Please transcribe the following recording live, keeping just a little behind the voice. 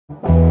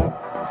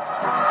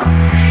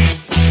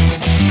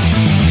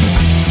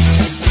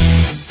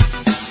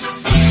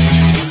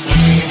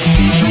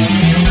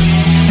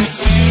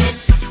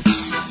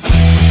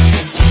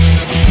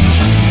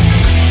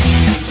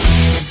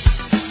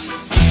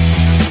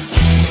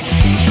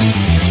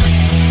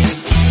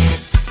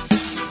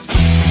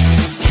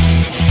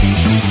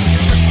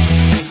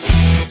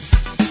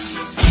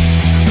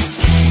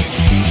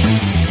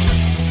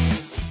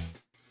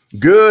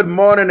Good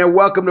morning and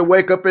welcome to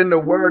Wake Up in the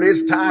Word.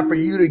 It's time for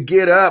you to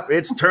get up.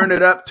 It's Turn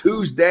It Up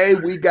Tuesday.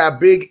 We got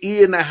Big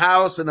E in the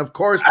house. And of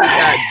course, we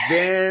got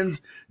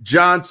Jens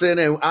Johnson.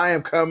 And I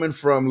am coming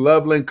from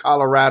Loveland,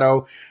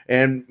 Colorado.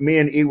 And me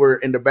and E were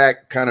in the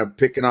back kind of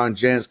picking on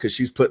Jens because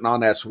she's putting on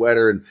that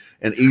sweater.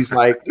 And E's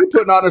like, you're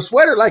putting on a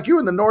sweater like you're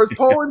in the North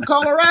Pole in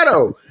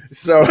Colorado.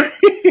 So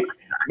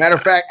matter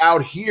of fact,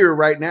 out here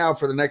right now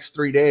for the next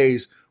 3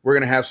 days, we're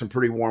going to have some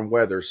pretty warm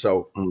weather.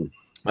 So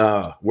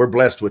we're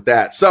blessed with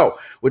that. So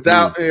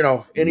without,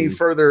 any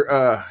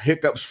further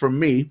hiccups from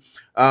me,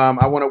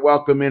 I want to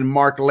welcome in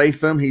Mark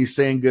Latham. He's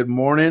saying good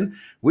morning.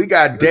 We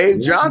got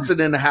Dave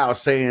Johnson in the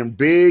house saying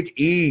Big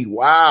E.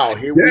 Wow.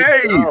 Here we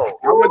go.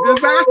 I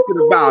was just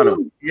asking about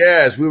him.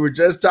 Yes, we were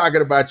just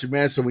talking about you,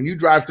 man. So when you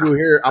drive through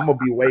here, I'm going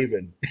to be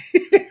waving.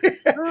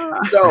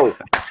 So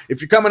if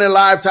you're coming in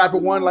live, type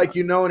of one like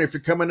you know, and if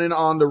you're coming in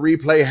on the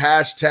replay,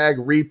 hashtag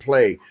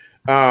replay.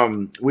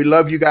 We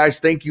love you guys.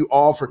 Thank you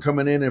all for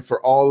coming in and for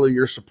all of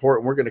your support.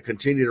 And we're going to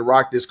continue to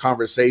rock this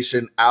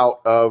conversation out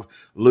of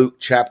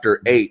Luke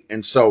chapter 8.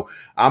 And so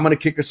I'm going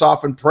to kick us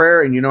off in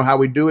prayer. And you know how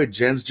we do it.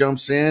 Jens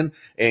jumps in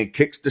and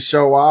kicks the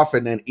show off,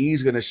 and then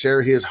E's going to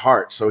share his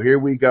heart. So here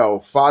we go.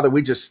 Father,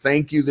 we just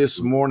thank you this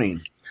morning.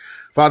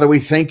 Father,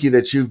 we thank you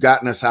that you've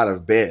gotten us out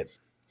of bed.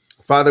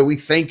 Father, we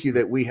thank you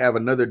that we have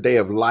another day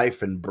of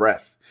life and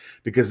breath,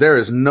 because there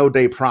is no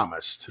day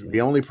promised.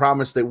 The only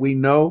promise that we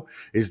know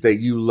is that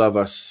you love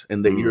us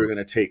and that you're going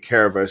to take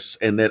care of us,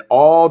 and that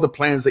all the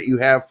plans that you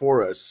have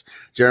for us,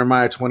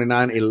 Jeremiah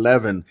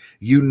 29:11,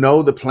 you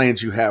know the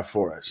plans you have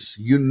for us.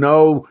 You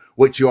know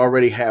what you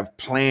already have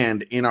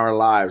planned in our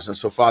lives. And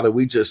so, Father,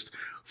 we just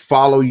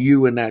follow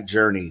you in that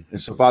journey. And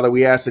so, Father,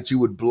 we ask that you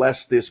would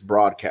bless this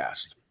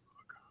broadcast.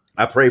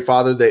 I pray,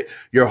 Father, that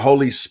your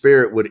Holy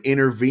Spirit would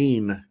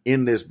intervene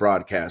in this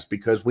broadcast,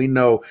 because we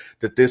know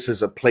that this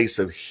is a place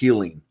of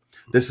healing.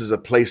 This is a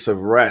place of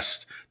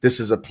rest. This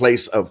is a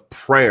place of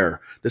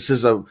prayer. This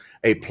is a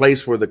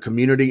place where the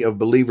community of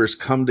believers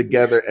come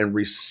together and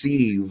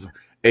receive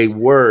a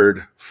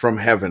word from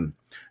heaven.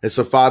 And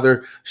so,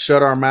 Father,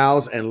 shut our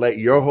mouths and let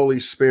your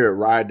Holy Spirit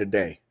ride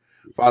today.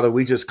 Father,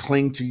 we just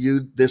cling to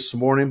you this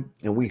morning,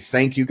 and we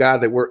thank you, God,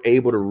 that we're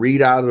able to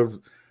read out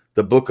of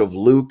the book of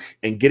Luke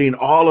and getting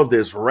all of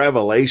this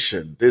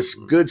revelation, this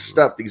good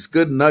stuff, these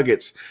good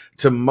nuggets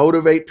to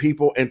motivate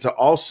people and to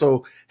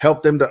also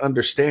help them to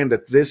understand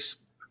that this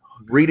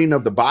reading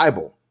of the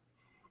Bible,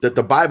 that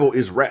the Bible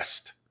is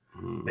rest,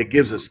 that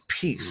gives us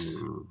peace,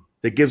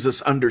 that gives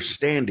us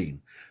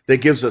understanding, that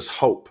gives us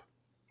hope.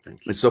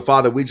 And so,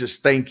 Father, we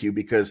just thank you,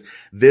 because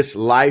this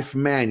life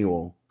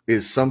manual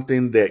is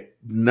something that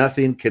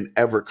nothing can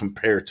ever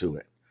compare to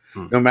it.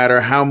 No matter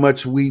how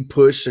much we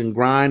push and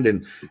grind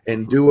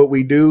and do what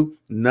we do,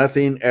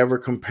 nothing ever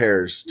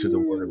compares to the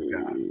word of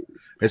God.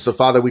 And so,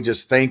 Father, we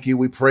just thank you.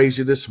 We praise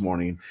you this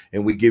morning,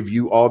 and we give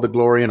you all the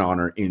glory and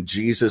honor. In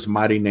Jesus'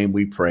 mighty name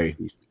we pray.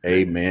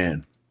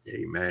 Amen.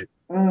 Amen.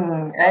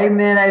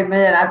 Amen.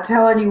 Amen. I'm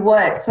telling you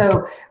what.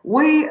 So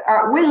we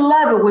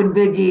love it when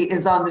Big E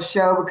is on the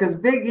show, because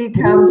Big E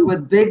comes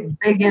with big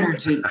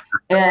energy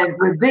and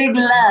with big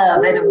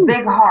love and a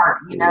big heart,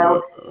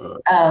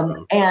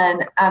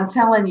 and I'm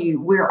telling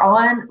you, we're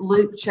on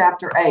Luke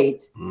chapter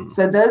 8.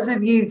 So those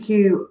of you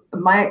who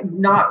might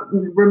not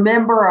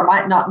remember or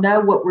might not know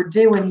what we're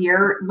doing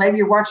here, maybe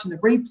you're watching the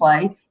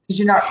replay because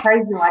you're not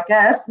crazy like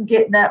us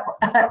getting up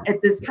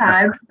at this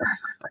time.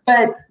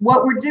 But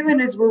what we're doing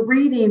is we're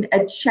reading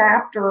a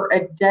chapter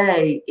a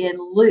day in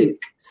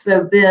Luke.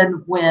 So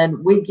then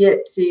when we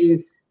get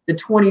to the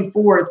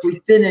 24th, we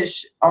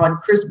finish on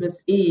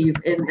Christmas Eve,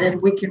 and then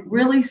we can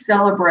really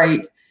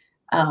celebrate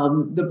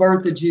the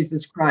birth of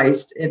Jesus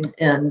Christ.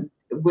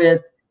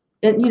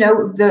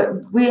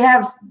 We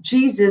have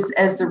Jesus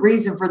as the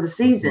reason for the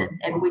season,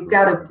 and we've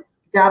got him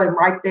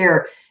right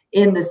there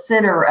in the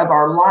center of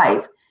our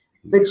life.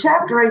 But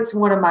chapter 8 is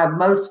one of my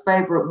most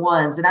favorite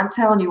ones. And I'm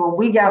telling you, when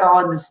we got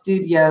on the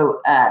studio,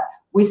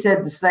 we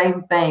said the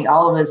same thing.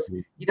 All of us,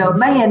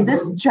 man,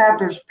 this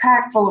chapter is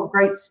packed full of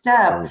great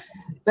stuff.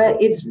 But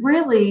it's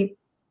the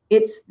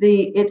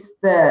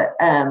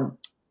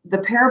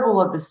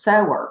parable of the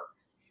sower.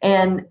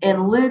 And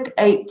in Luke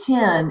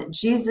 8:10,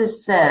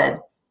 Jesus said,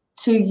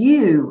 "To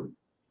you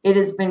it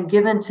has been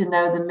given to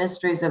know the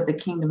mysteries of the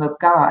kingdom of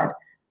God,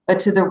 but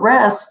to the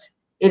rest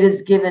it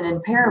is given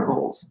in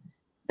parables,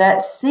 that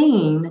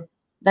seeing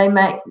they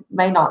may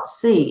not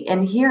see,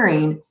 and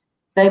hearing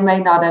they may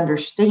not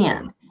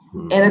understand."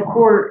 And of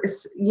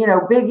course,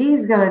 Big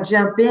E's going to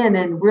jump in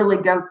and really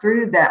go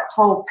through that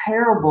whole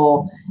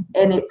parable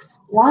and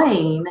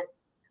explain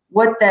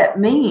what that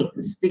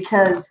means,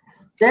 because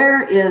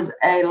There is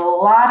a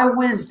lot of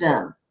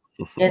wisdom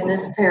in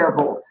this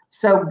parable.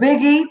 So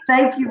Biggie,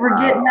 thank you for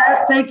getting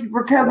up. Thank you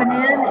for coming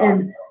in,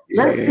 and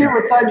let's hear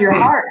what's on your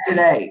heart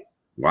today.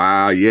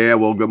 Wow. Yeah.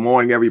 Well, good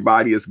morning,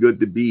 everybody. It's good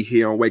to be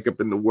here on Wake Up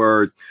in the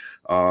Word.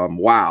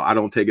 Wow. I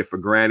don't take it for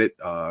granted.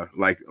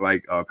 Like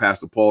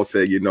Pastor Paul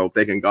said,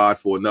 thanking God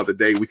for another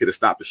day. We could have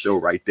stopped the show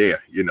right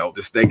there,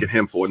 just thanking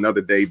him for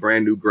another day,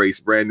 brand new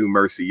grace, brand new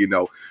mercy.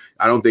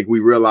 I don't think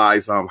we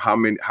realize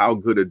how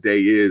good a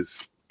day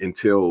is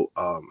until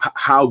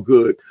how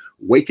good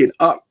waking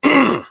up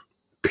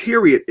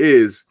period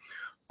is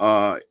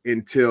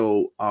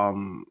until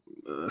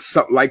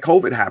something like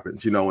COVID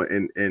happens,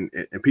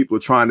 and people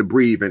are trying to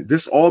breathe, and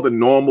just all the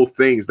normal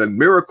things, the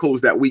miracles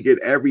that we get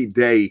every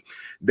day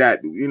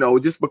that,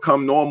 just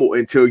become normal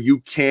until you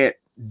can't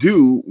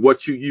do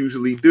what you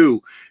usually do.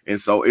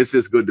 And so it's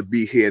just good to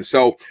be here. And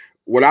so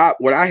what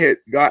I had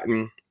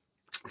gotten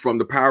from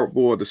the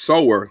parable of the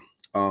sower,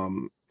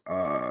 and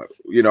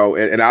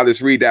I'll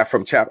just read that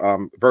from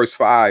verse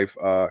 5.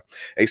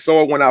 A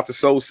sower went out to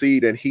sow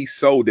seed, and he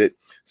sowed it.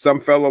 Some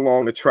fell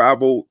along the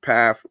travel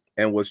path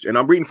and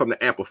I'm reading from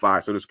the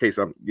Amplifier, so just in case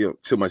I'm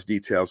too much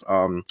details.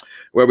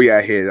 Where we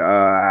at here?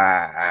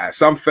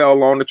 Some fell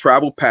along the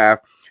travel path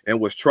and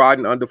was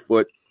trodden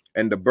underfoot,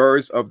 and the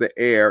birds of the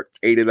air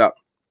ate it up.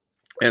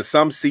 And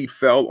some seed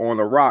fell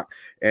on a rock,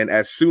 and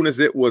as soon as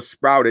it was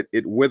sprouted,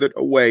 it withered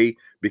away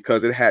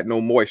because it had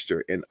no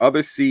moisture. And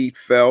other seed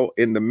fell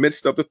in the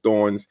midst of the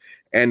thorns,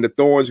 and the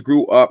thorns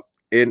grew up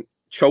and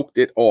choked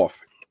it off.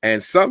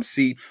 And some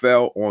seed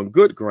fell on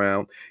good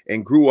ground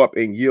and grew up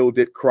and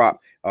yielded crop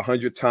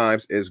 100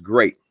 times as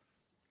great.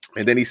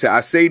 And then he said,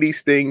 I say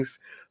these things.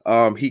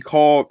 He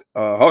called,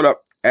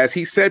 as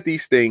he said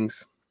these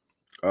things,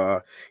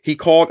 he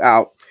called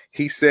out,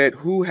 he said,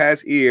 who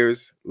has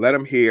ears, let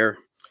him hear.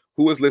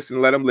 Who is listening,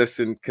 let him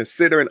listen.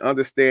 Consider and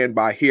understand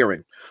by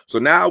hearing. So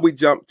now we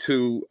jump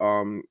to,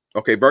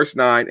 verse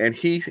 9. And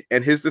he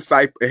and his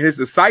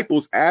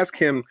disciples ask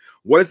him,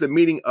 what is the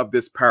meaning of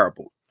this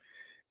parable?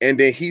 And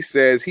then he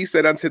said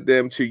unto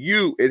them, to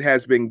you it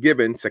has been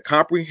given to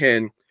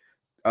comprehend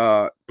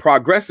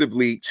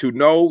progressively, to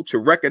know, to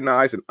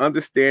recognize, and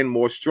understand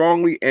more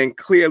strongly and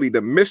clearly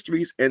the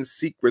mysteries and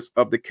secrets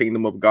of the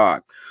kingdom of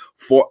God.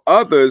 For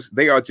others,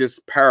 they are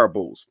just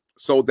parables,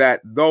 so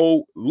that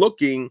though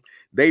looking,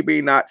 they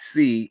may not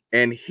see,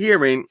 and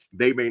hearing,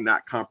 they may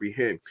not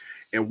comprehend.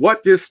 And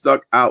what just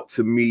stuck out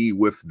to me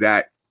with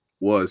that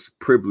was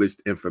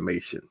privileged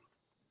information.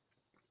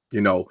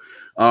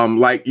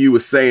 Like you were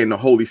saying, the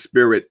Holy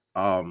Spirit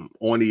on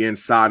the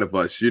inside of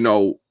us, and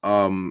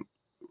all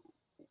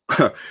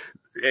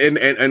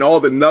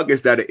the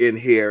nuggets that are in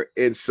here.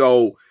 And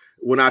so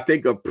when I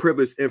think of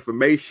privileged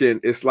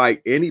information, it's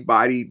like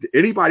anybody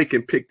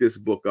can pick this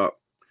book up,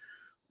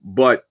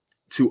 but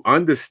to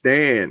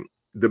understand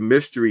the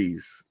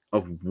mysteries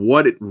of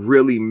what it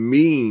really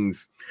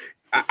means,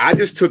 I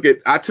took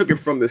it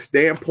from the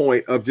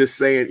standpoint of just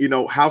saying,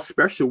 how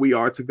special we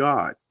are to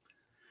God,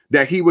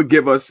 that he would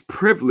give us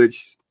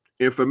privileged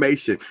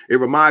information.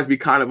 It reminds me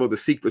kind of the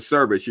Secret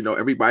Service.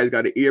 Everybody's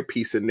got an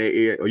earpiece in their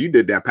ear. Or you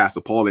did that,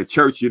 Pastor Paul, at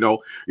church.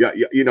 Y'all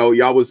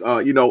was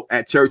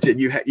at church, and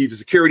you the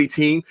security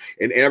team,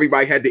 and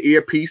everybody had the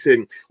earpiece,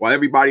 and while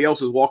everybody else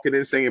was walking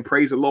in saying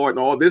praise the Lord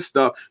and all this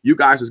stuff, you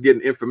guys was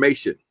getting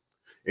information.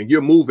 And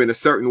you're moving a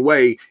certain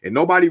way, and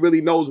nobody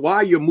really knows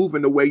why you're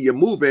moving the way you're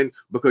moving,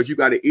 because you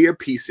got an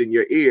earpiece in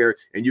your ear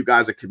and you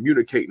guys are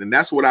communicating. And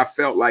that's what I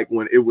felt like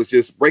when it was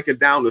just breaking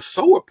down the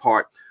sower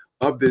part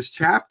of this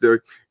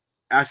chapter.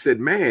 I said,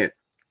 man,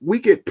 we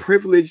get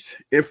privileged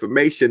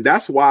information.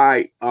 That's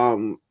why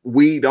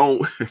we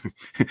don't.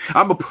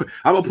 I'm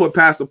gonna put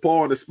Pastor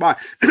Paul on the spot.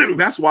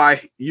 That's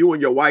why you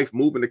and your wife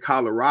moving to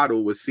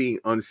Colorado was seen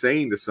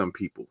unsane to some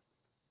people,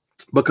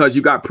 because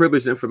you got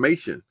privileged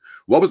information.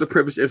 What was the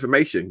privileged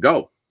information?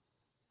 Go.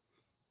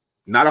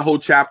 Not a whole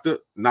chapter,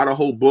 not a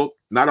whole book,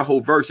 not a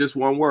whole verse, just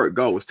one word.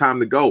 Go. It's time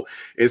to go.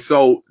 And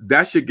so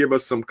that should give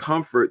us some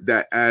comfort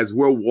that as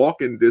we're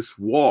walking this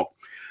walk,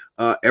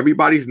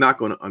 everybody's not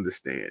going to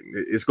understand.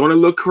 It's going to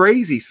look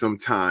crazy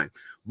sometime.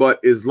 But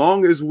as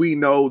long as we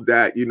know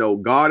that,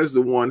 God is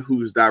the one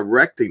who's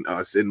directing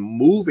us and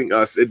moving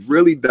us, it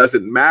really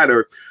doesn't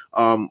matter,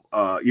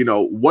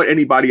 what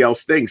anybody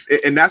else thinks.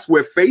 And that's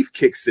where faith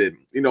kicks in,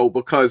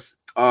 because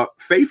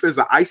faith is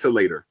an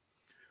isolator.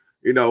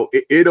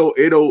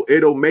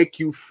 It'll make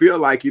you feel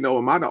like,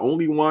 am I the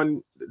only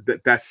one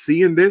that's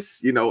seeing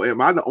this?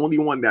 Am I the only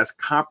one that's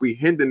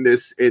comprehending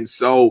this? And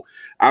so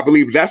I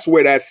believe that's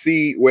where that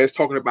seed, where it's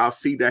talking about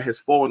seed that has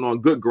fallen on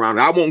good ground.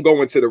 I won't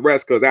go into the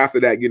rest, because after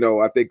that,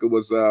 I think it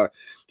was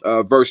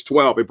verse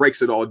 12. It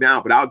breaks it all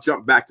down. But I'll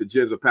jump back to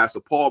Jen's of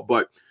Pastor Paul.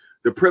 But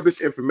the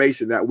privileged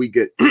information that we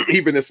get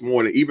even this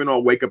morning, even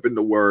on Wake Up in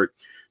the Word,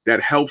 that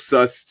helps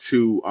us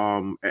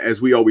to,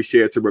 as we always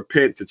share, to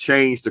repent, to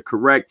change, to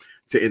correct,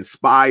 to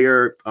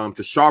inspire,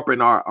 to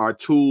sharpen our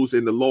tools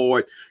in the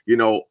Lord.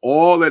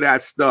 All of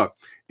that stuff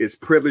is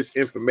privileged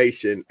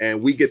information, and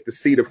we get to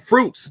see the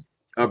fruits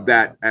of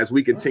that as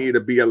we continue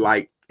to be a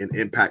light and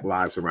impact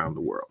lives around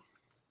the world.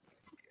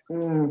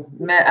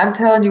 Man, I'm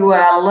telling you what,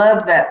 I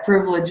love that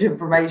privilege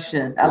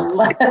information. I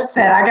love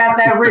that. I got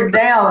that written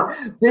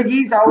down. Big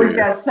E's always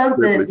got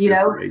something, you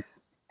know,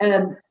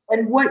 and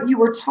what you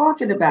were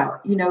talking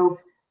about, you know.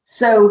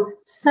 So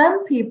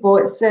some people,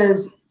 it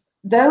says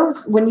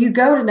those, when you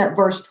go to that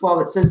verse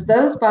 12, it says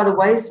those by the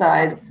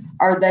wayside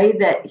are they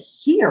that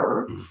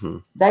hear,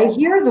 they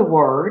hear the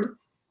word,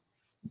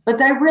 but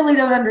they really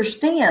don't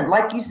understand.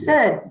 Like you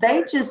said,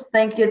 they just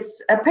think it's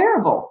a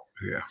parable.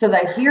 So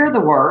they hear the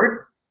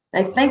word,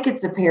 they think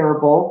it's a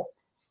parable,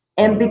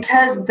 and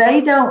because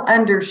they don't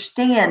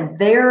understand,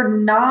 they're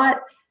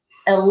not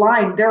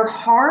aligned. Their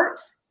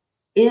heart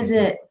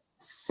isn't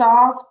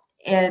soft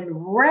and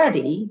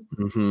ready.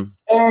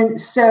 And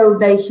so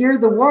they hear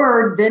the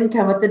word, then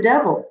cometh the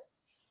devil,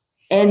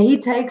 and he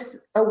takes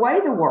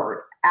away the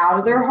word out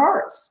of their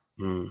hearts.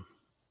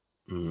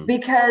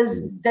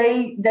 Because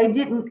they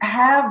didn't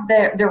have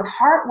their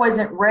heart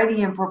wasn't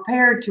ready and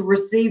prepared to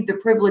receive the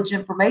privileged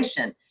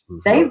information.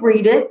 They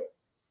read it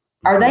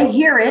or they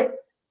hear it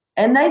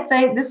and they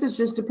think this is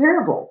just a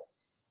parable.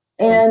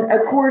 And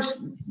of course,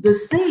 the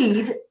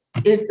seed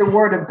is the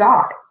word of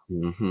God,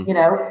 you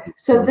know.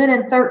 So then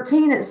in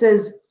 13 it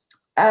says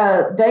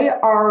they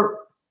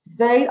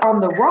on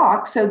the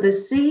rock. So the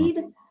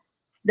seed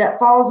that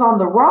falls on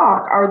the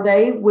rock are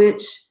they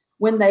which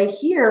when they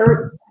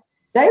hear,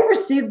 they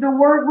receive the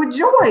word with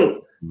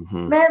joy.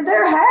 Man,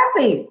 they're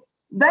happy.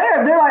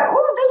 They're like,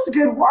 oh, this is a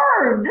good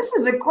word. This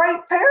is a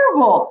great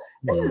parable.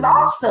 This is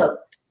awesome.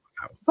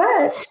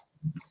 But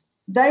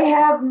they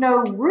have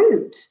no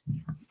root,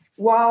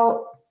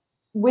 while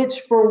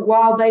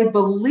they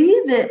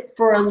believe it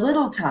for a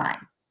little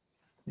time.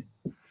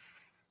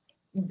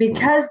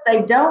 Because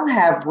they don't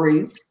have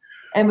root,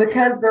 and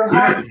because their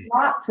heart is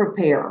not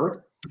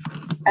prepared,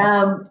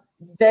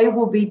 they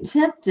will be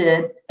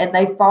tempted and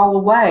they fall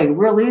away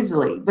real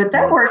easily. But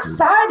they were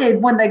excited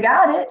when they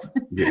got it.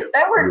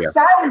 They were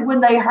excited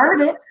when they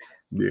heard it.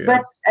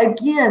 But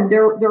again,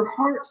 their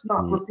heart's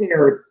not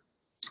prepared.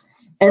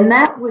 And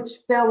that which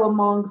fell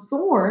among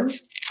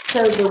thorns,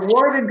 so the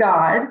word of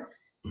God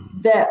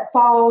that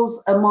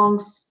falls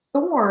amongst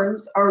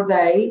thorns are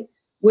they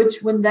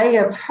which when they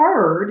have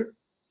heard,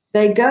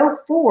 they go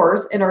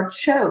forth and are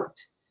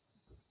choked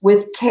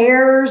with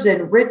cares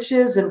and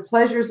riches and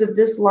pleasures of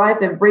this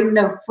life and bring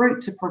no fruit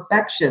to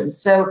perfection.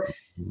 So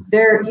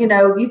they're, you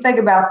know, you think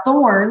about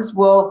thorns.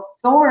 Well,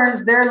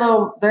 thorns, they're a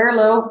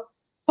little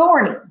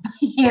thorny.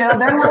 You know,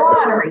 they're a little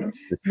ornery.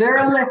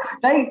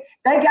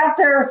 They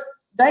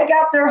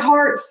got their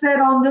heart set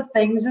on the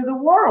things of the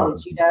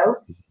world, you know.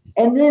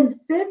 And then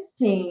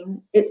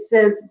 15, it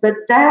says, but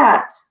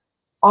that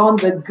on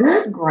the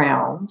good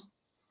ground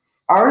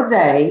are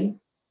they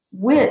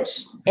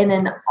which in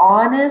an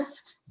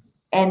honest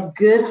and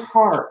good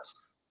heart,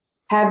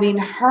 having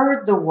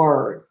heard the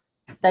word,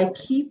 they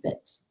keep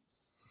it,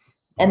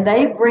 and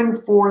they bring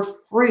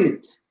forth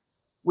fruit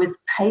with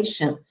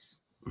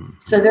patience.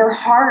 So their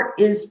heart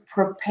is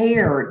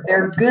prepared.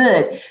 They're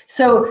good.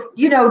 So,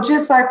 you know,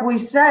 just like we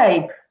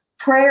say,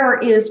 prayer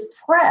is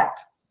prep.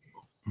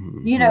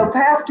 You know,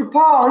 Pastor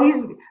Paul,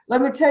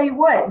 let me tell you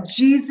what,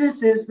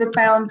 Jesus is the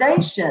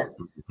foundation.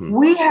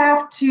 We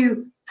have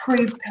to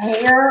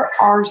prepare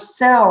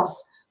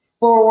ourselves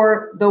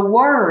for the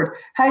word.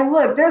 Hey,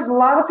 look, there's a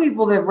lot of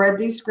people that read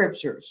these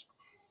scriptures,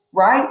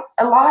 right?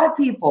 A lot of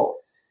people,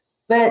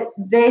 but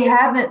they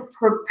haven't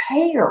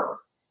prepared.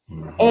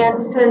 And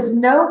it says,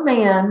 no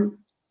man,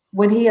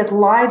 when he hath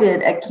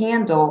lighted a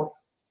candle,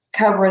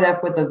 cover it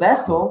up with a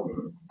vessel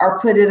or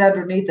put it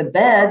underneath a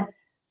bed,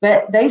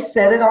 but they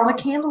set it on a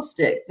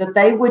candlestick, that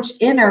they which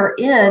enter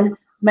in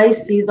may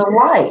see the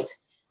light.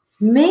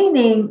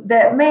 Meaning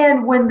that,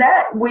 man,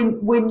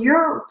 when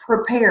you're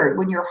prepared,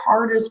 when your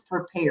heart is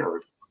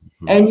prepared,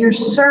 and you're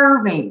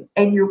serving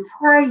and you're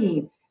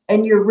praying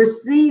and you're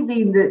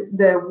receiving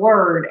the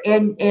word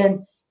and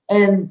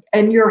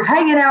you're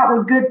hanging out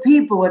with good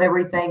people and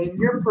everything, and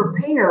you're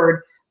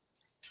prepared.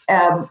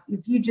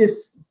 If you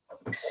just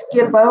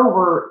skip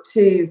over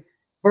to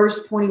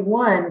verse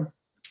 21,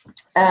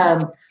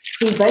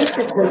 he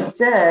basically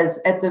says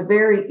at the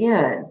very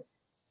end,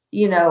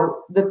 you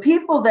know, the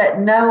people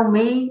that know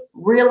me,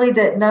 really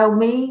that know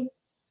me,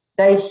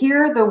 they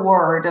hear the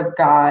word of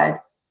God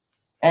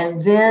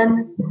and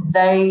then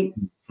they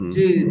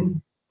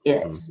do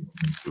it.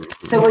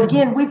 So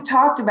again, we've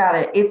talked about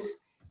it. It's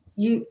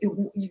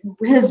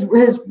his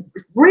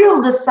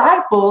real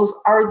disciples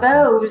are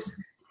those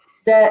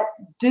that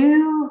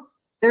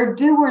they're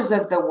doers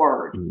of the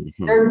word.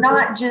 They're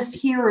not just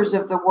hearers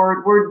of the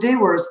word, we're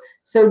doers.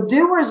 So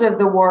doers of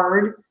the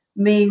word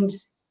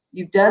means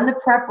you've done the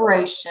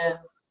preparation,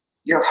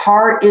 your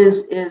heart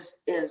is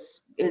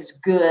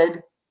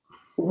good.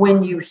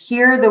 When you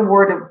hear the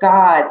word of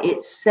God,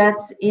 it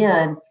sets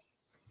in.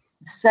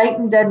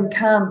 Satan doesn't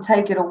come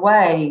take it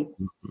away,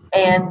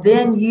 and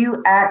then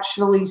you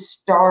actually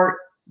start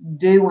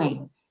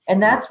doing.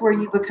 And that's where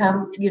you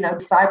become, you know,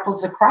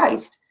 disciples of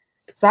Christ.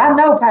 So I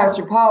know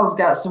Pastor Paul's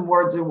got some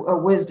words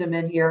of wisdom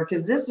in here,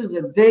 because this was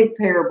a big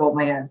parable,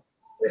 man.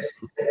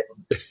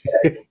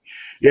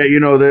 Yeah,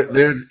 you know,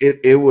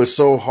 it was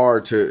so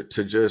hard to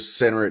just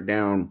center it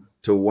down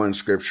to one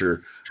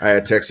scripture. I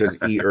had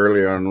texted E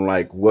earlier on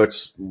like, what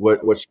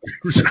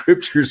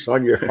scriptures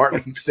on your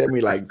heart? He sent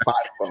me like 5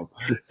 of them,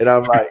 and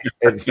I'm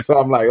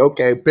like,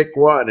 okay, pick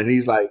one. And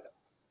he's like,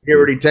 he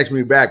already texted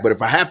me back, but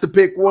if I have to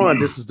pick one,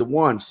 this is the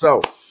one.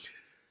 So,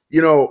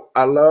 you know,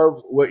 I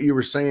love what you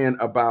were saying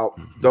about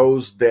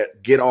those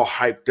that get all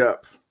hyped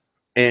up,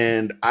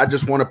 and I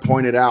just want to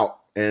point it out.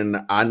 And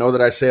I know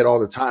that I say it all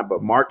the time,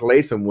 but Mark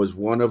Latham was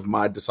one of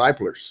my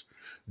disciplers.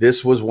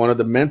 This was one of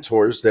the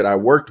mentors that I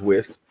worked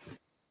with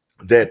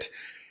that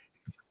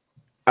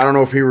I don't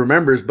know if he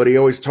remembers, but he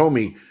always told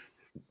me,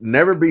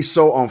 never be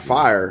so on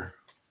fire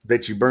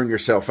that you burn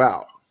yourself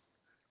out.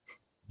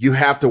 You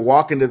have to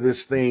walk into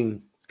this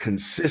thing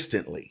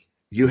consistently.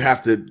 You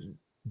have to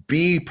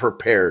be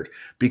prepared,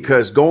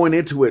 because going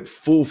into it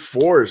full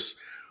force,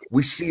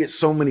 we see it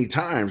so many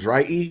times,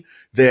 right, E?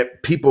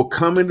 That people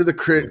come into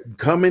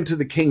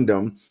the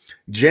kingdom.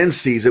 Jen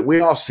sees it. We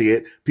all see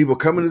it. People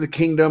come into the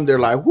kingdom. They're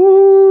like,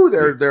 woo,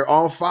 they're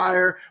on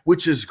fire,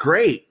 which is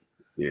great.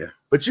 Yeah.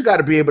 But you got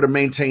to be able to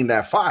maintain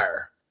that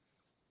fire.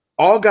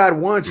 All God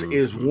wants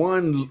is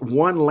one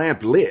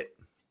lamp lit.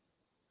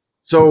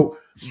 So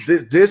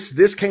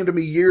this came to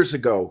me years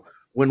ago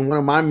when one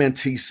of my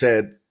mentees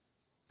said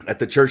at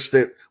the church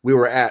that we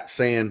were at,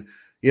 saying,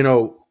 you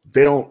know,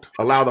 they don't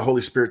allow the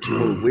Holy Spirit to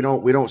move.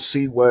 We don't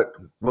see what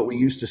we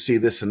used to see,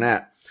 this and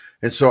that.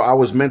 And so I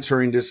was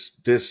mentoring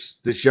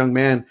this young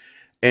man,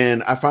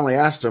 and I finally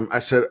asked him, I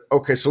said,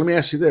 okay, so let me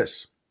ask you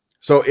this.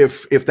 So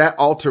if that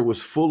altar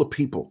was full of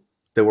people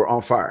that were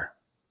on fire,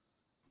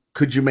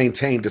 could you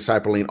maintain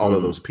discipling all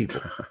of those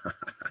people?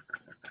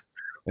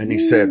 And he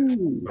said,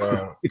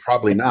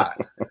 probably not.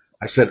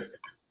 I said,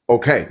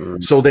 okay,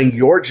 so then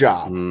your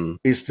job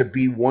is to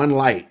be one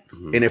light.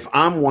 And if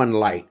I'm one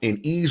light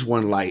and E's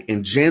one light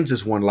and Jen's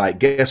is one light,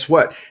 guess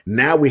what?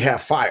 Now we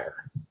have fire.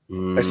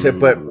 I said,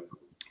 but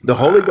the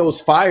Holy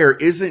Ghost fire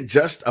isn't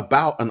just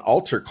about an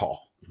altar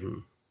call.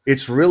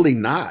 It's really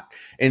not.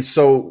 And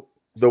so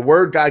the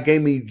word God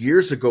gave me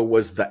years ago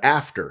was the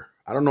after.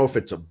 I don't know if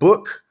it's a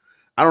book.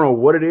 I don't know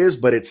what it is,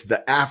 but it's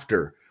the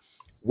after.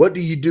 What do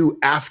you do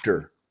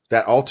after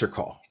that altar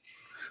call?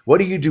 What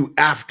do you do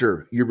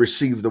after you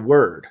receive the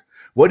word?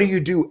 What do you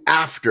do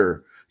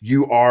after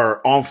you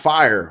are on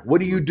fire? What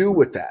do you do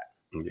with that?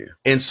 Yeah.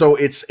 And so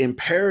it's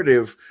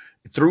imperative.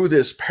 Through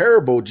this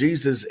parable,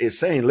 Jesus is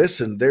saying,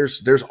 listen,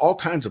 there's all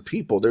kinds of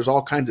people. There's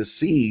all kinds of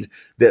seed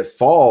that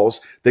falls,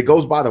 that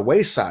goes by the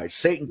wayside.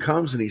 Satan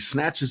comes and he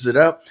snatches it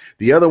up.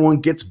 The other one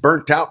gets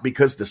burnt out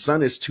because the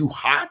sun is too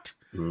hot.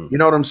 You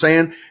know what I'm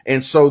saying?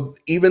 And so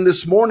even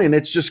this morning,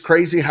 it's just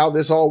crazy how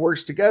this all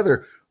works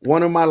together.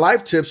 One of my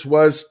life tips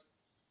was,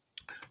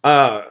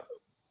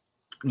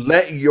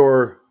 let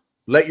your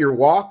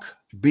walk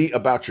be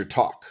about your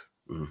talk,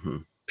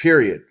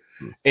 period.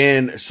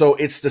 And so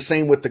it's the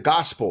same with the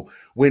gospel.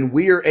 When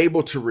we are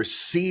able to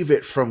receive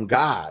it from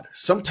God,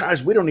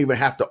 sometimes we don't even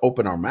have to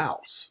open our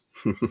mouths.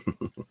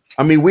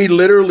 I mean, we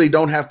literally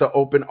don't have to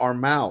open our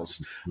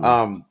mouths.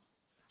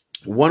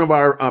 One of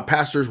our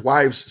pastor's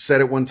wives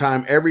said it one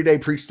time, every day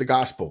preach the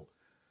gospel.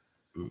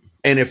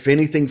 And if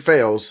anything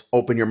fails,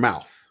 open your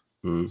mouth.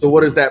 So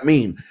what does that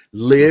mean?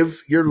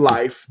 Live your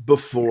life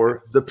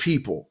before the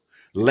people.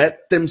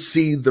 Let them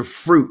see the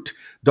fruit.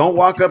 Don't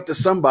walk up to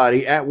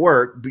somebody at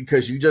work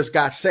because you just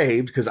got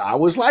saved. Because I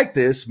was like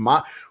this.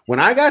 When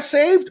I got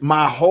saved,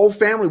 my whole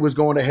family was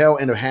going to hell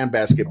in a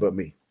handbasket but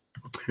me.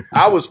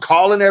 I was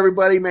calling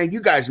everybody, man,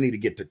 you guys need to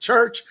get to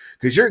church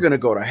because you're going to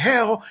go to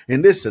hell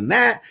and this and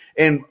that.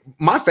 And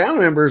my family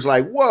members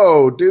like,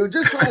 whoa, dude,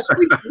 just last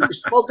week you were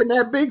smoking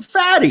that big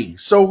fatty.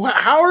 So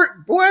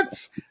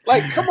what's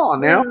like, come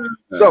on now.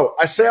 So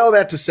I say all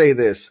that to say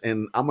this,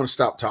 and I'm going to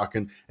stop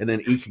talking and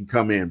then E can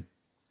come in.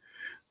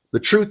 The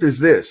truth is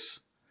this,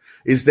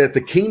 is that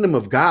the kingdom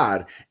of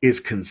God is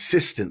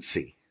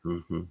consistency.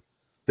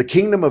 The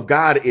kingdom of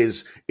God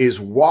is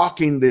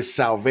walking this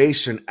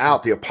salvation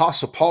out. The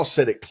Apostle Paul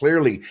said it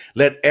clearly.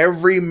 Let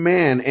every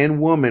man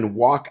and woman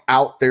walk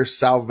out their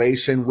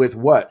salvation with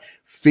what?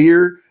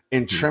 Fear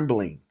and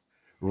trembling.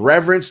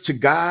 Reverence to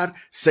God,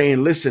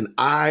 saying, listen,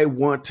 I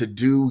want to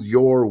do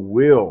your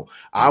will.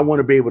 I want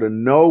to be able to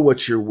know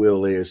what your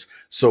will is.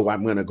 So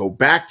I'm going to go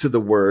back to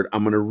the word.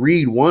 I'm going to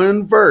read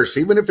one verse,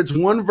 even if it's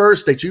one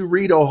verse that you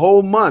read a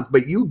whole month,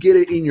 but you get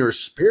it in your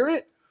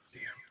spirit.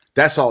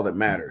 That's all that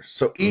matters.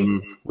 So E,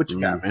 what you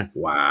got, man?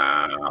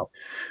 Wow,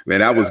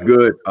 man, that was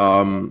good.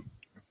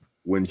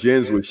 When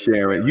Jens was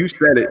sharing, you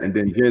said it, and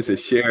then Jens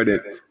has shared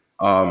it.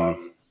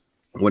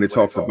 When it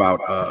talks about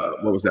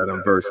what was that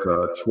in verse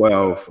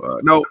 12?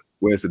 No,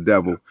 where's the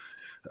devil?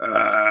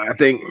 I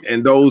think,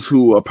 and those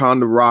who upon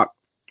the rock,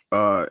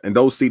 and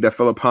those seed that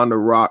fell upon the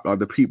rock are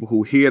the people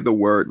who hear the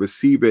word,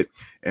 receive it,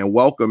 and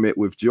welcome it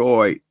with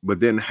joy,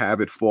 but then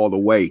have it fall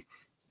away.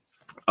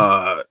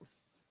 And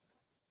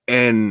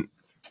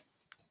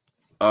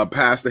a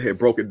pastor had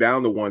broke it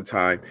down the one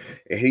time,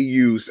 and he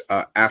used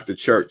after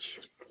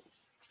church.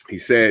 He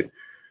said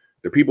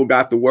the people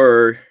got the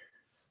word,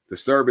 The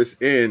service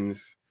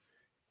ends,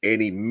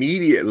 and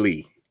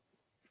immediately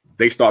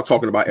they start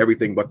talking about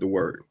everything but the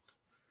word.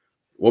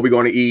 What we're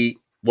going to eat,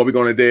 what we're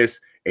going to this.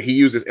 And he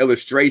uses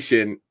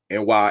illustration.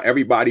 And while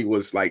everybody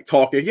was like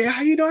talking, yeah,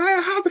 how you doing?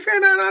 How's the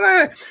fan?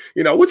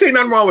 You know, which ain't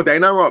nothing wrong with that.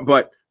 Ain't nothing wrong.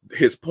 But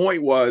his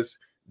point was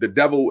the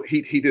devil,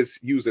 he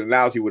just used an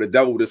analogy where the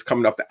devil just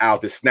coming up the aisle,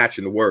 just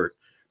snatching the word,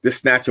 just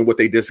snatching what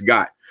they just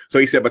got. So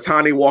he said, by the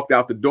time they walked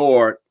out the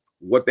door,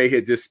 what they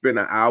had just spent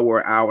an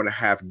hour and a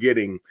half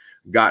getting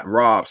got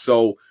robbed.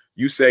 So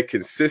you said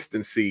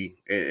consistency.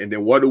 And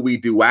then what do we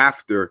do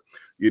after?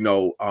 You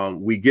know,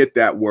 we get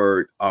that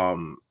word,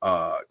 and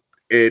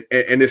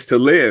it's to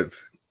live.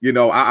 You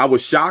know, I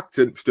was shocked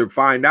to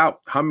find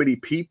out how many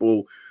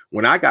people,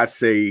 when I got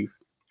saved,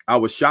 I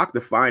was shocked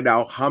to find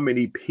out how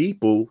many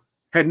people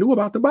had knew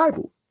about the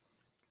Bible.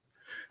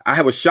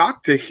 I was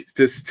shocked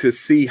to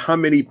see how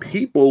many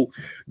people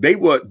they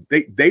were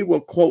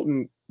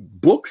quoting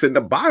books in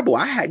the Bible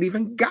I hadn't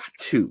even got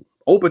to.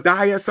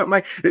 Obadiah, something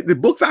like the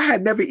books I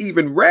had never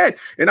even read.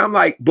 And I'm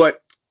like,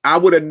 but I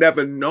would have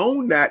never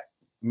known that,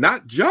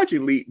 not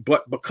judgingly,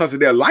 but because of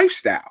their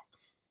lifestyle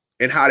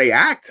and how they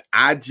act.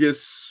 I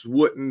just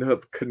wouldn't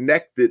have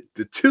connected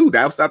the two.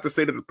 That's not to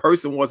say that the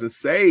person wasn't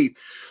saved.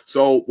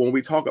 So when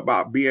we talk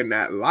about being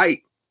that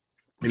light,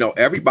 you know,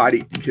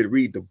 everybody can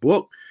read the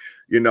book,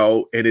 you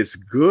know, and it's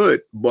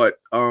good, but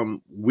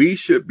we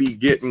should be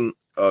getting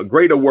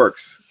greater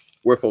works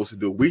we're supposed to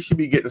do. We should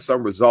be getting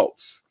some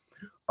results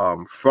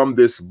from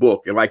this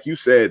book. And like you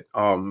said,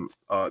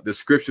 the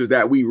scriptures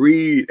that we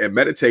read and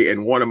meditate,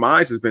 and one of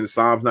mine has been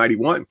Psalms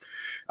 91.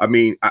 I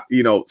mean,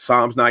 you know,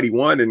 Psalms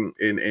 91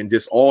 and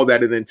just all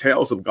that it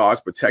entails of God's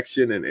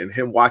protection and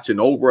him watching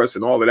over us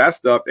and all of that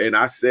stuff. And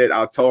I said,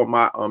 I told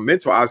my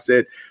mentor, I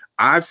said,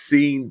 I've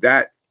seen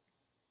that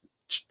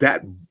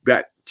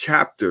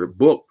chapter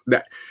book,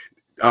 that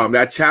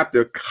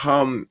chapter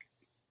come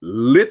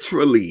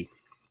literally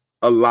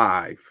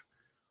alive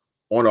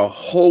on a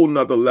whole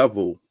nother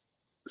level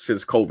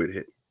since COVID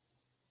hit,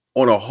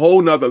 on a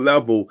whole nother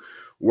level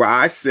where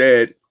I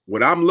said,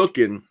 when I'm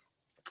looking,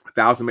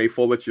 1,000 may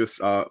fall at your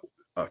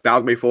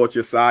 1,000 may fall at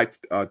your side,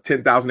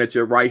 10,000 at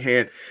your right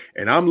hand,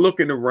 and I'm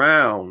looking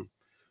around,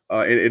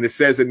 and it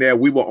says in there,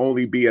 we will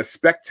only be as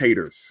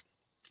spectators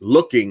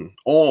looking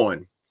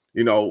on,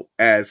 you know,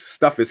 as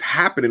stuff is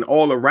happening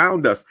all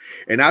around us.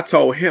 And I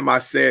told him, I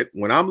said,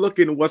 when I'm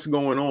looking at what's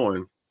going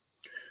on,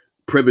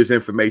 privileged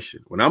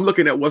information, when I'm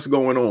looking at what's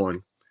going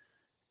on,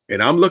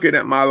 and I'm looking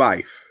at my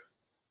life,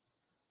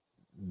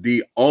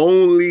 the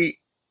only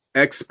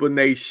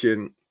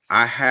explanation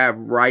I have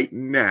right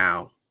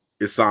now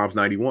is Psalms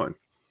 91.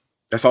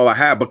 That's all I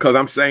have, because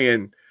I'm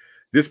saying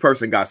this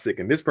person got sick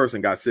and this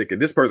person got sick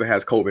and this person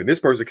has COVID and this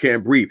person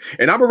can't breathe.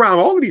 And I'm around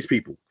all of these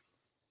people.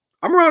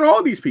 I'm around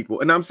all these people,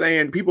 and I'm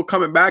saying people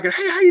coming back and,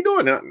 hey, how you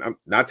doing? And I'm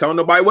not telling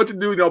nobody what to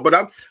do, you know, but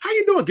how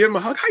you doing? Give them a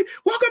hug. Hey,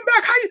 welcome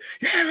back. How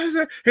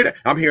you? Yeah,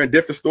 I'm hearing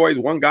different stories.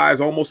 One guy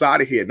is almost out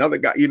of here. Another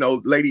guy, you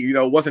know, lady, you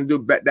know, wasn't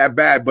that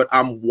bad, but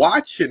I'm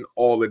watching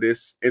all of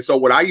this. And so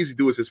what I usually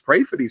do is just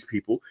pray for these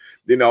people,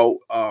 you know,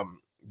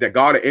 that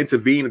God will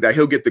intervene and that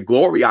he'll get the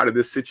glory out of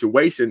this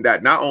situation,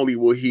 that not only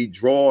will he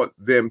draw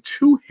them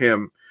to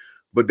him,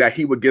 but that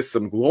he would get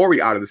some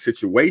glory out of the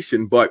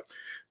situation. But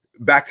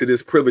back to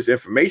this privileged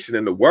information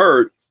in the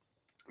word,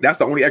 that's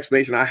the only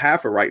explanation I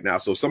have for right now.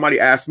 So if somebody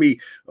asked me,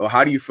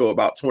 how do you feel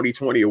about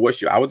 2020 or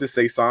what's your, I would just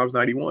say Psalms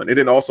 91. And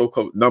then also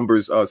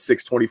Numbers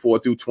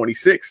 6:24 through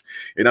 26.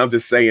 And I'm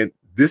just saying,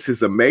 this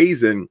is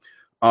amazing,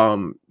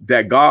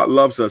 that God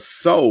loves us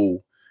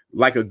so,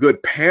 like a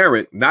good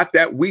parent. Not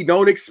that we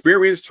don't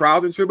experience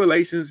trials and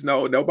tribulations.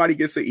 No, nobody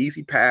gets an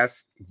easy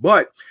pass,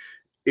 but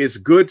it's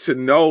good to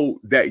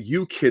know that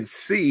you can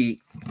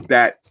see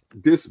that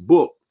this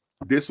book,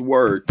 this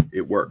word,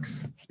 it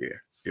works. Yeah,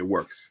 it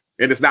works.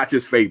 And it's not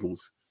just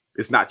fables.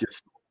 It's not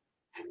just.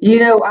 You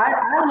know, I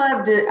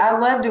loved it. I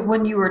loved it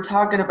when you were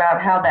talking about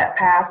how that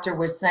pastor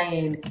was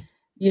saying,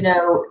 you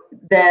know,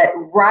 that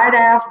right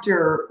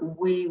after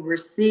we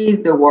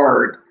receive the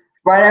word,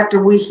 right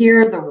after we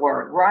hear the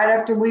word, right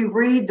after we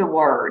read the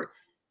word,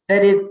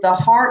 that if the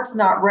heart's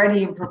not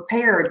ready and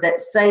prepared, that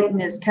Satan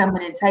is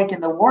coming and taking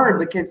the word,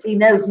 because he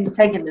knows he's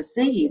taking the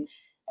seed.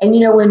 And,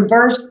 you know, in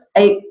verse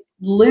 8,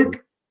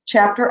 Luke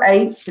chapter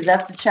 8, because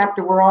that's the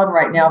chapter we're on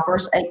right now,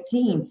 verse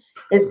 18,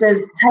 it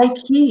says, take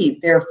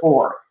heed,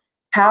 therefore,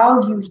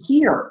 how you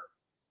hear.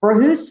 For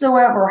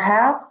whosoever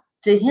hath,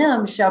 to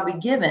him shall be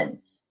given,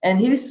 and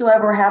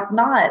whosoever hath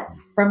not,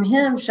 from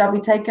him shall be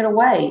taken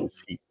away,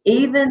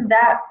 even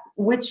that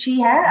which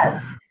he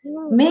has.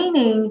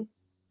 Meaning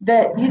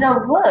that, you know,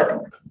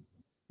 look,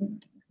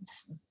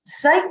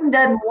 Satan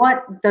doesn't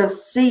want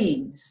those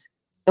seeds,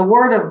 the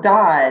word of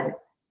God,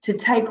 to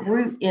take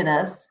root in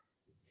us.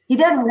 He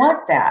doesn't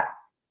want that.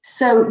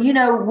 So, you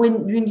know,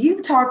 when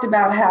you talked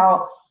about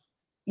how,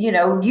 you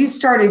know, you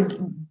started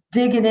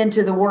digging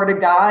into the word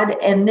of God,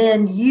 and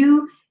then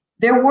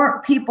there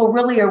weren't people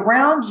really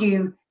around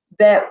you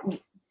that,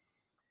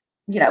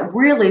 you know,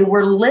 really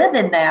were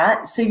living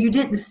that. So you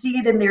didn't see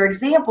it in their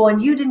example,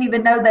 and you didn't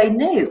even know they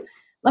knew.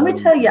 Let me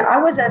tell you, I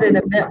was at an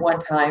event one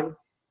time,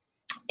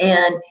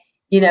 and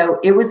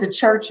it was a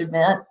church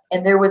event,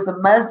 and there was a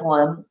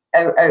Muslim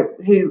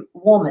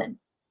woman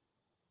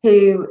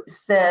who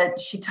said,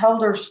 she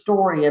told her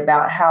story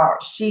about how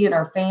she and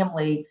her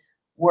family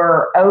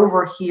were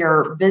over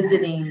here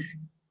visiting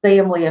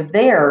family of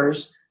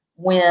theirs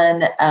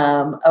when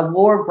a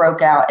war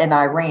broke out in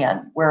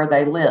Iran where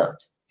they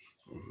lived,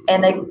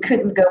 and they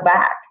couldn't go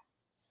back.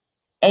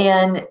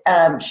 And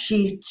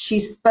she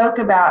spoke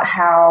about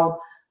how,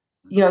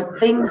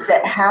 things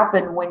that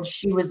happened when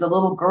she was a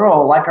little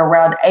girl, like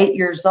around 8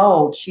 years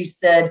old. She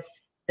said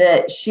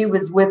that she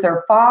was with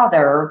her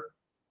father,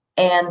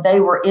 and they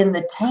were in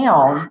the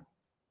town,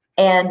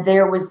 and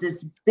there was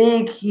this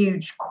big,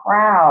 huge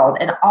crowd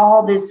and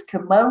all this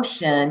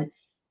commotion.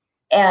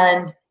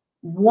 And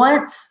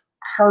once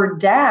her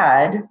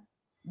dad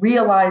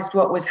realized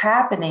what was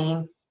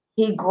happening,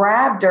 he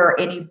grabbed her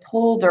and he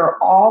pulled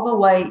her all the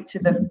way to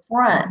the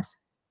front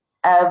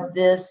of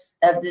this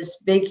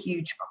big,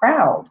 huge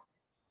crowd.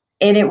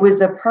 And it was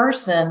a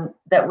person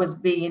that was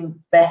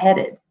being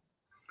beheaded.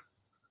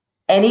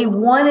 And he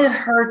wanted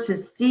her to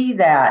see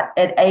that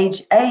at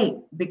age 8,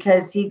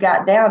 because he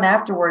got down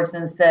afterwards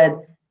and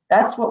said,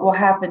 that's what will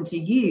happen to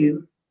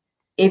you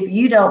if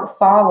you don't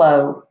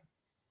follow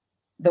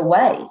the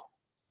way.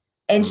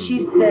 And she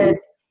said,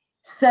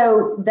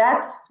 so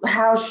that's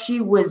how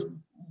she was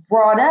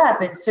brought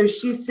up. And so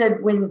she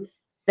said, when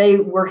they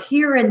were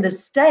here in the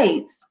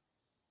States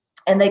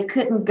and they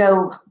couldn't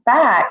go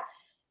back,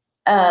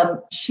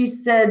 she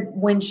said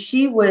when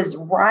she was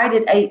right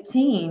at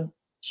 18,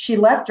 she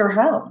left her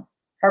home.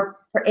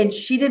 And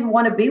she didn't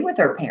want to be with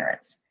her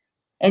parents.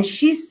 And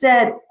she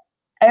said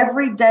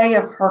every day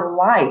of her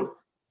life,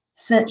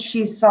 since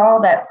she saw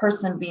that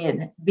person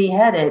being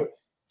beheaded,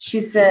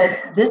 she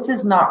said, this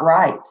is not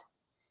right.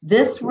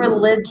 This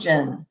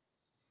religion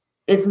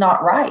is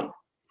not right.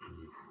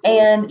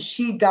 And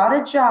she got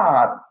a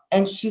job,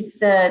 and she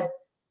said,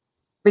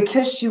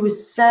 because she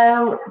was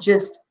so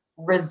just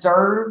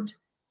reserved,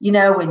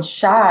 and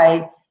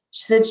shy,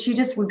 she said she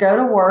just would go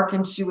to work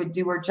and she would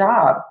do her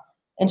job.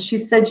 And she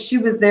said she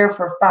was there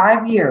for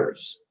 5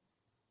 years,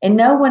 and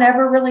no one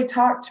ever really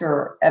talked to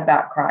her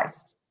about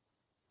Christ.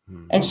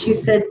 And she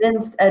said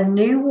then a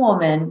new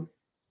woman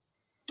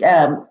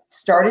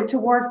started to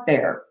work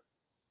there.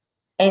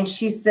 And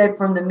she said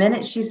from the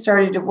minute she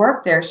started to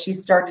work there, she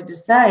started to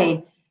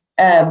say,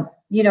 are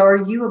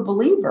you a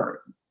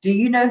believer? Do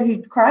you know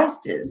who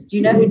Christ is? Do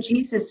you know who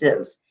Jesus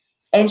is?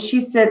 And she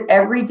said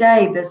every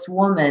day this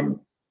woman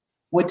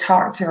would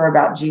talk to her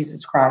about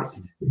Jesus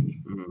Christ.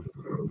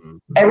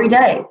 Every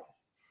day.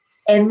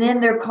 And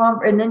then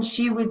and then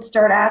she would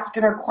start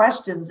asking her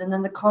questions. And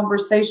then the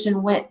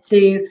conversation went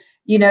to,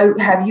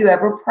 have you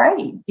ever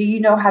prayed? Do you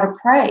know how to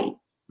pray?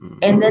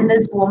 And then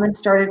this woman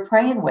started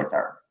praying with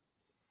her.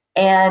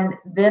 And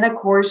then of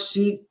course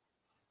she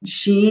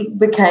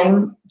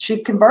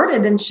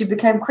converted, and she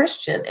became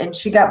Christian, and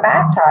she got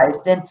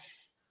baptized.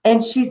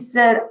 And she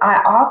said,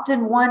 I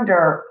often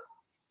wonder,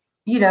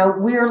 we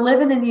are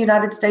living in the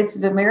United States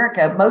of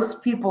America.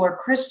 Most people are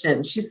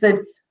Christian. She said,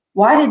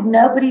 why did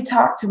nobody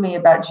talk to me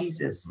about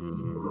Jesus?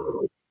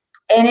 And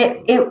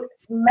it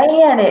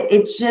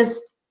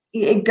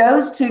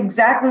goes to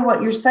exactly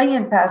what you're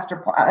saying,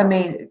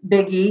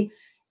 Biggie,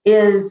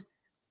 is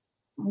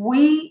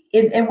we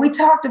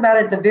talked about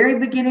it at the very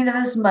beginning of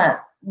this month.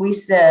 We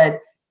said,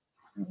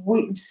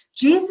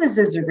 Jesus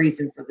is the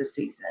reason for the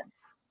season.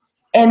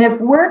 And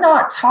if we're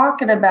not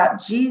talking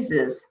about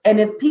Jesus, and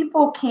if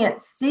people can't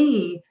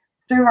see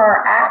through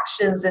our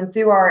actions and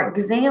through our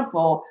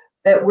example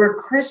that we're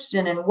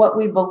Christian and what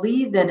we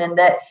believe in, and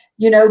that,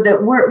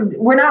 that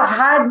we're not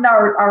hiding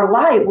our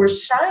light, we're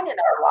shining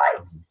our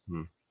light.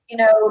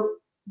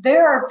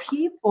 There are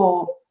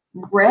people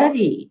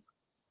ready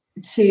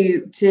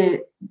to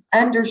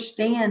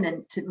understand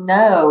and to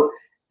know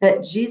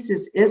that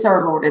Jesus is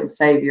our Lord and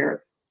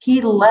Savior.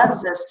 He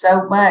loves us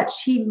so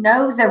much. He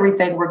knows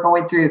everything we're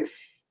going through.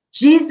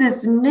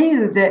 Jesus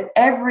knew that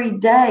every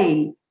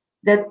day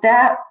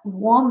that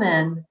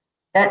woman,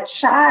 that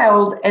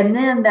child, and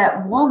then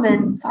that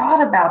woman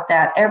thought about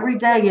that every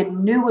day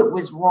and knew it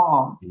was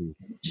wrong.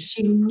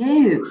 She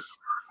knew.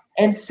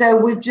 And so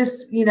we've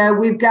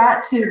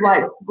got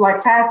to,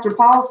 like Pastor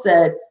Paul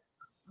said,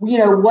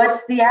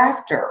 what's the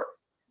after?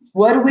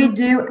 What do we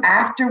do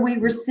after we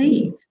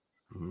receive?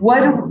 What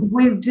do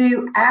we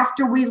do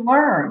after we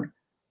learn?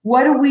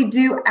 What do we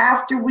do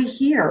after we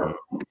hear?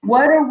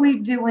 What are we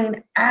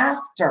doing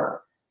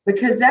after?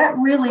 Because that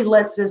really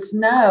lets us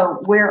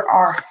know where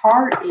our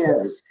heart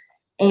is.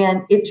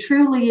 And it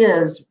truly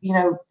is,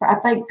 I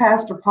think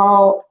Pastor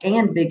Paul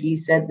and Biggie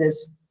said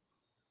this.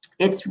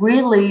 It's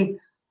really,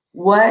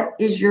 what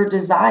is your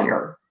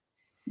desire?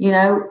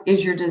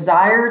 Is your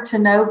desire to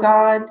know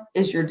God?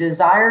 Is your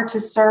desire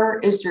to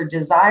serve? Is your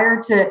desire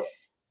to,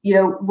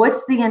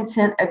 what's the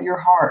intent of your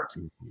heart?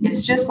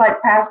 It's just like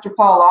Pastor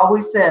Paul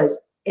always says,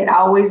 it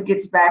always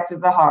gets back to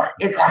the heart.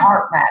 It's a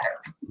heart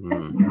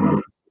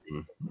matter.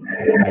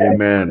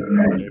 Amen.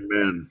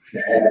 Amen.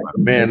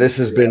 Man, this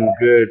has been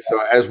good. So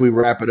as we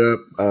wrap it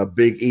up,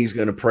 Big E's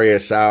going to pray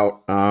us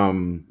out.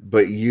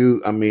 But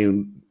I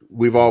mean,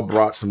 we've all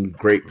brought some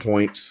great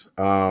points.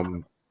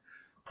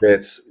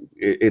 It's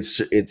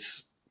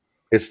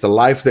the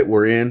life that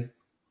we're in.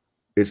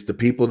 It's the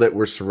people that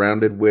we're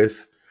surrounded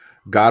with.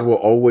 God will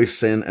always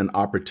send an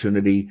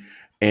opportunity.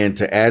 And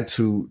to add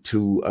to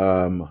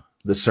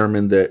the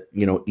sermon that,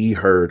 E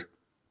heard,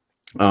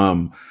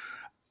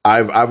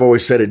 I've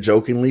always said it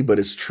jokingly, but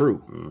it's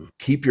true.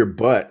 Keep your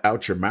butt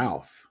out your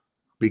mouth,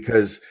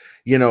 because,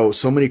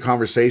 so many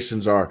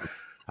conversations are,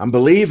 I'm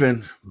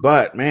believing,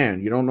 but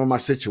man, you don't know my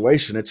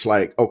situation. It's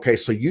like, okay,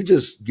 so you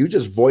just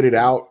voided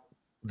out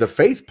the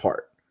faith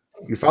part.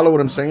 You follow what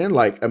I'm saying?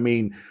 Like, I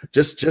mean,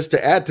 just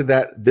to add to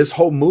that, this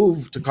whole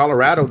move to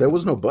Colorado, there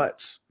was no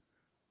buts.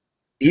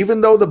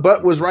 Even though the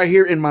but was right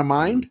here in my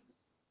mind,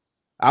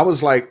 I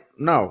was like,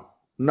 no,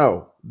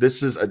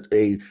 this is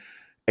a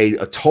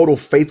total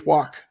faith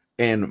walk.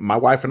 And my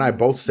wife and I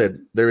both said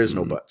there is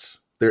no buts.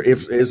 There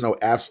is no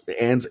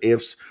ands,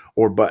 ifs,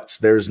 or buts.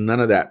 There's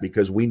none of that,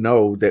 because we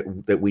know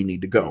that we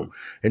need to go.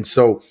 And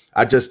so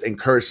I just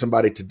encourage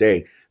somebody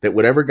today that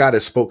whatever God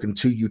has spoken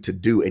to you to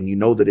do, and you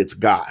know that it's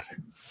God,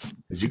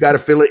 because you got to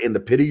feel it in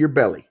the pit of your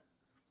belly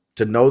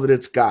to know that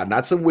it's God,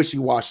 not some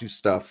wishy-washy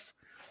stuff.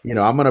 I'm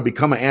going to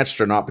become an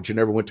astronaut, but you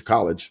never went to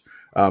college.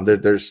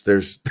 There's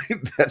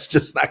that's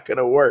just not going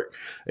to work.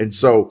 And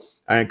so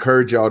I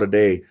encourage y'all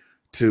today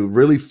to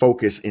really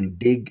focus and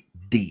dig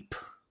deep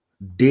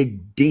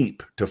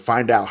to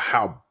find out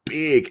how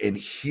big and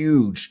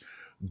huge,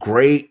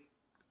 great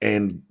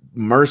and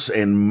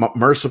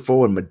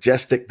merciful and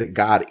majestic that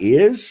God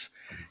is.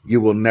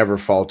 You will never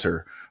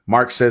falter.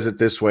 Mark says it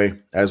this way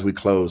as we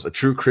close: a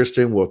true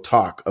Christian will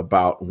talk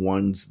about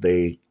ones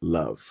they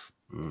love.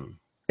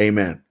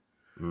 Amen.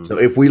 So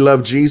if we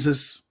love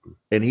Jesus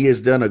and he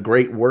has done a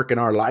great work in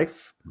our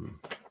life,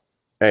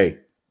 hey,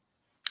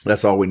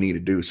 that's all we need to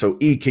do. So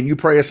E, can you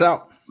pray us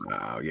out?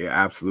 Yeah,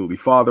 absolutely.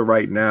 Father,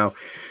 right now,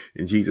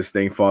 in Jesus'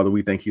 name, Father,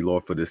 we thank you,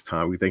 Lord, for this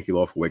time. We thank you,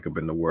 Lord, for waking up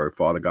in the word.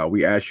 Father God,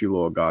 we ask you,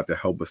 Lord God, to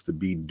help us to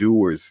be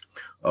doers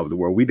of the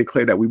word. We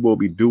declare that we will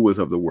be doers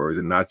of the word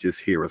and not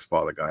just hearers,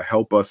 Father God.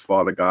 Help us,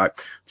 Father God,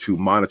 to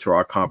monitor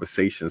our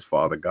conversations,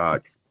 Father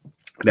God,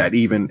 that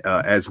even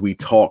as we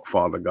talk,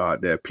 Father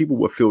God, that people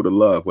will feel the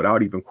love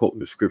without even quoting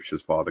the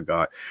scriptures, Father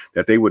God,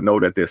 that they would know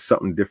that there's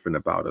something different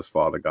about us,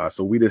 Father God.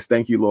 So we just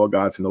thank you, Lord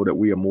God, to know that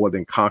we are more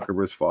than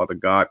conquerors, Father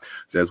God.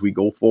 So as we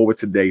go forward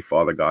today,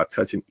 Father God,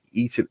 touching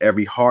each and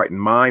every heart and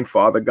mind,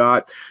 Father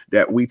God,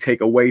 that we take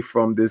away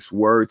from this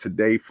word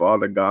today,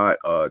 Father God,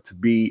 to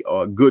be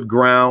good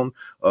ground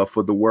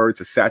for the word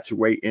to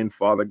saturate in,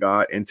 Father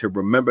God, and to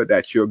remember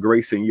that your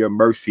grace and your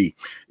mercy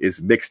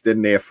is mixed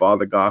in there,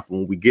 Father God.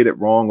 When we get it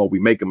wrong or we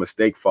make a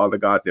mistake, Father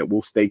God, that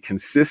we'll stay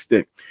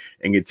consistent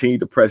and continue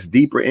to press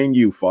deeper in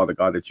you, Father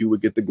God, that you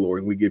would get the glory.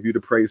 And we give you the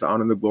praise,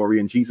 honor, and the glory.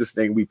 In Jesus'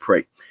 name we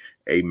pray.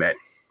 Amen.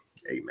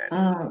 Amen.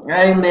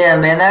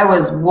 Amen, man. That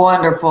was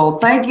wonderful.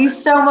 Thank you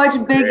so much,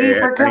 Biggie,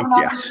 for coming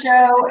on the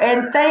show.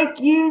 And thank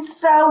you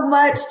so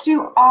much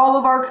to all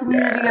of our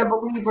community of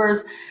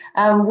believers.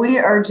 We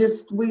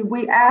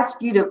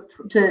ask you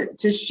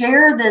to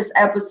share this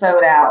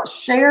episode out,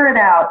 share it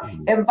out,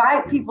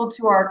 invite people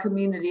to our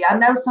community. I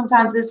know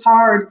sometimes it's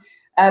hard,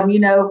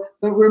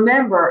 but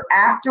remember,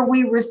 after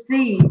we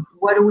receive,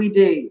 what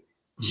do?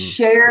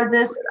 Share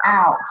this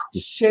out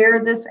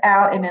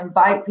and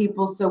invite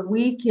people so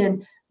we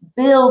can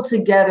build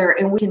together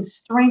and we can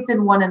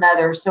strengthen one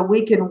another so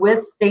we can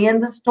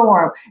withstand the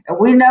storm. And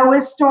we know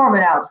it's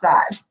storming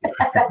outside.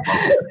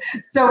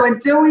 So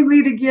until we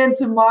meet again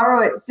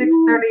tomorrow at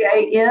 6:30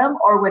 a.m.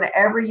 or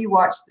whenever you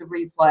watch the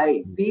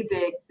replay, be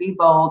big, be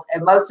bold,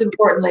 and most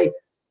importantly,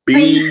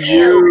 be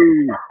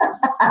you.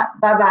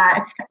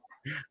 Bye-bye.